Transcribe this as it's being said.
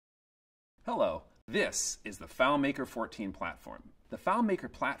Hello, this is the FileMaker 14 platform. The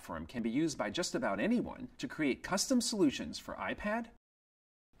FileMaker platform can be used by just about anyone to create custom solutions for iPad,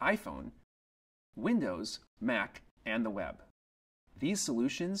 iPhone, Windows, Mac, and the web. These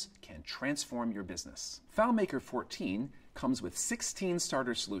solutions can transform your business. FileMaker 14 comes with 16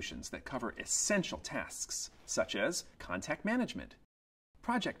 starter solutions that cover essential tasks such as contact management,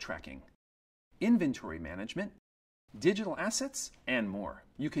 project tracking, inventory management, digital assets, and more.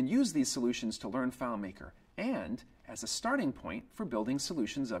 You can use these solutions to learn FileMaker and as a starting point for building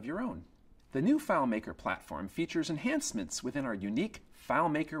solutions of your own. The new FileMaker platform features enhancements within our unique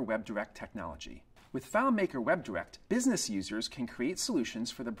FileMaker WebDirect technology. With FileMaker WebDirect, business users can create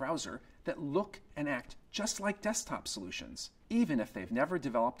solutions for the browser that look and act just like desktop solutions, even if they've never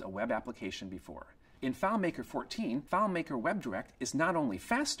developed a web application before. In FileMaker 14, FileMaker WebDirect is not only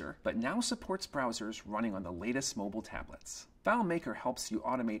faster, but now supports browsers running on the latest mobile tablets. FileMaker helps you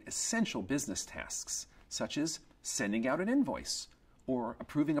automate essential business tasks, such as sending out an invoice or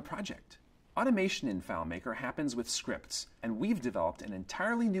approving a project. Automation in FileMaker happens with scripts, and we've developed an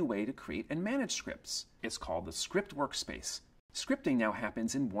entirely new way to create and manage scripts. It's called the Script Workspace. Scripting now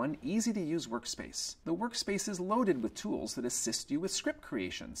happens in one easy-to-use workspace. The workspace is loaded with tools that assist you with script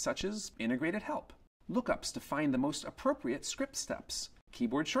creation, such as integrated help, lookups to find the most appropriate script steps,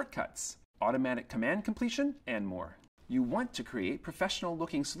 keyboard shortcuts, automatic command completion, and more. You want to create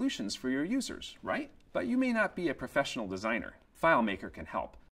professional-looking solutions for your users, right? But you may not be a professional designer. FileMaker can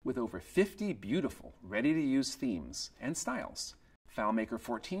help with over 50 beautiful, ready-to-use themes and styles. FileMaker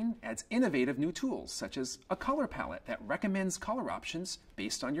 14 adds innovative new tools such as a color palette that recommends color options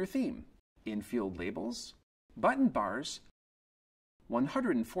based on your theme, in-field labels, button bars,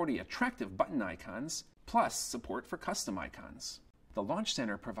 140 attractive button icons, plus support for custom icons. The Launch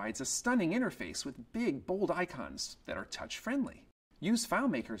Center provides a stunning interface with big, bold icons that are touch-friendly. Use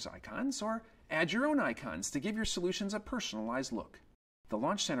FileMaker's icons or add your own icons to give your solutions a personalized look. The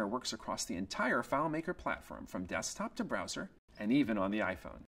Launch Center works across the entire FileMaker platform from desktop to browser and even on the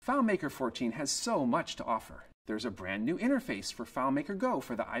iPhone. FileMaker 14 has so much to offer. There's a brand new interface for FileMaker Go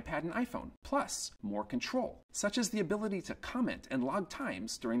for the iPad and iPhone, plus more control, such as the ability to comment and log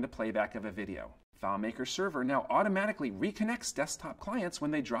times during the playback of a video. FileMaker Server now automatically reconnects desktop clients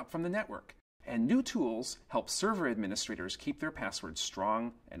when they drop from the network, and new tools help server administrators keep their passwords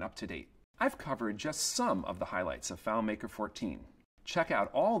strong and up to date. I've covered just some of the highlights of FileMaker 14. Check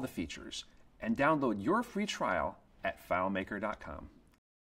out all the features and download your free trial at FileMaker.com.